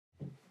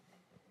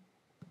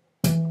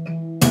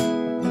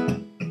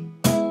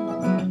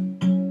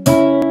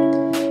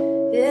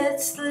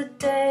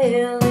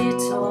daily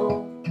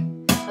toll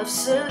of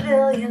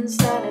civilians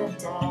that have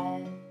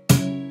died.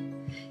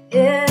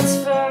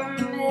 It's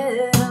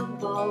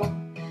formidable.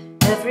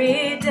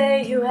 Every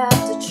day you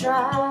have to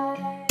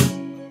try.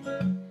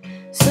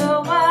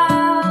 So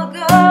I'll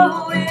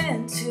go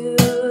into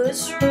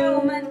this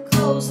room and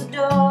close the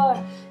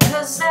door,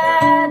 'cause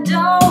I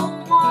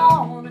don't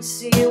want to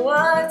see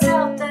what's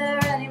out there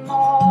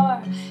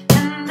anymore.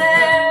 And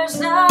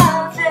there's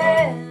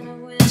nothing I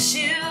wish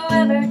you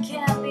ever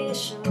can be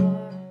sure.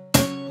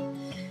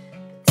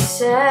 But this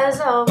has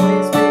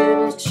always been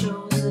a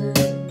chosen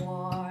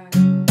war.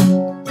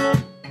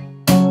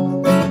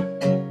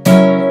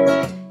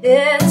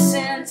 It's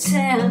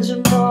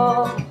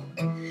intangible,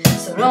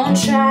 so don't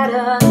try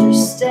to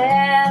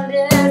understand.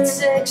 It's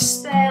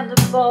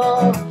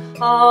expandable,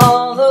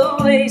 all the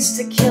ways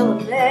to kill a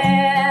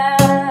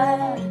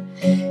man.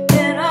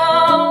 In a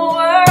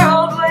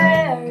world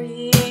where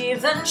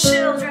even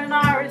children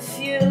are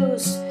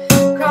refused,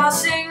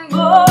 crossing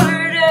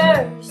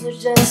borders,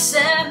 they're just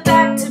sent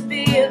back to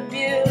be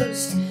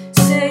abused.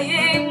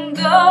 Saying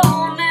go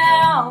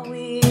now,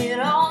 we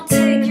don't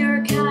take your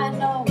kind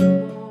no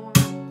more.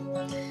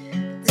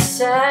 This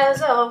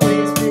has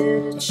always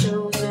been a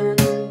chosen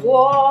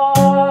war.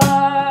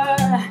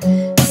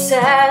 This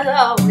has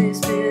always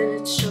been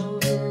a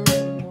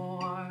chosen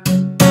war.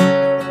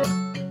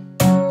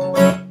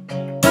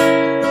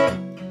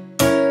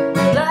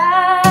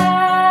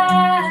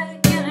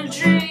 Like in a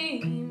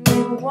dream,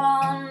 you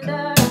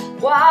wonder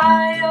why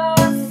your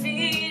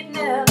feet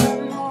never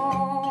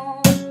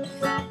move.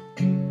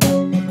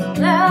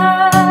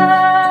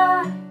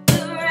 Like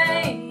the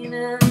rain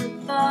and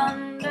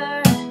thunder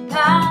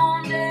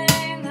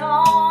pounding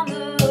on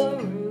the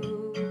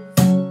roof.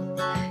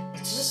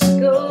 It just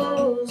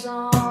goes on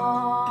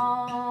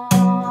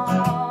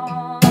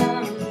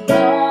and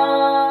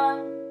on.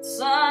 It's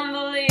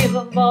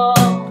unbelievable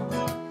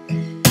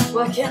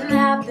what can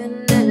happen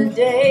in a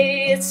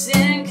day. It's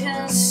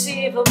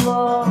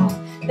inconceivable.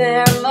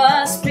 There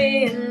must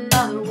be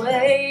another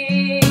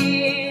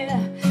way.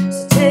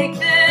 So take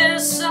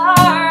this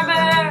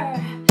armor,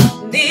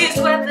 these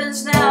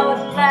weapons now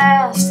at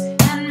last,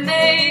 and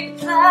make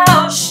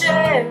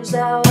plowshares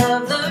out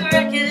of the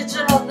wreckage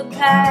of the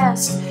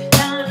past.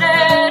 And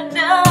let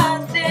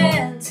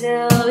nothing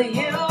tell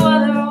you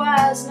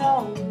otherwise no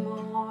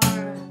more.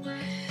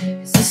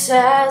 'Cause this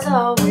has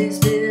always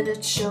been a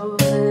choice.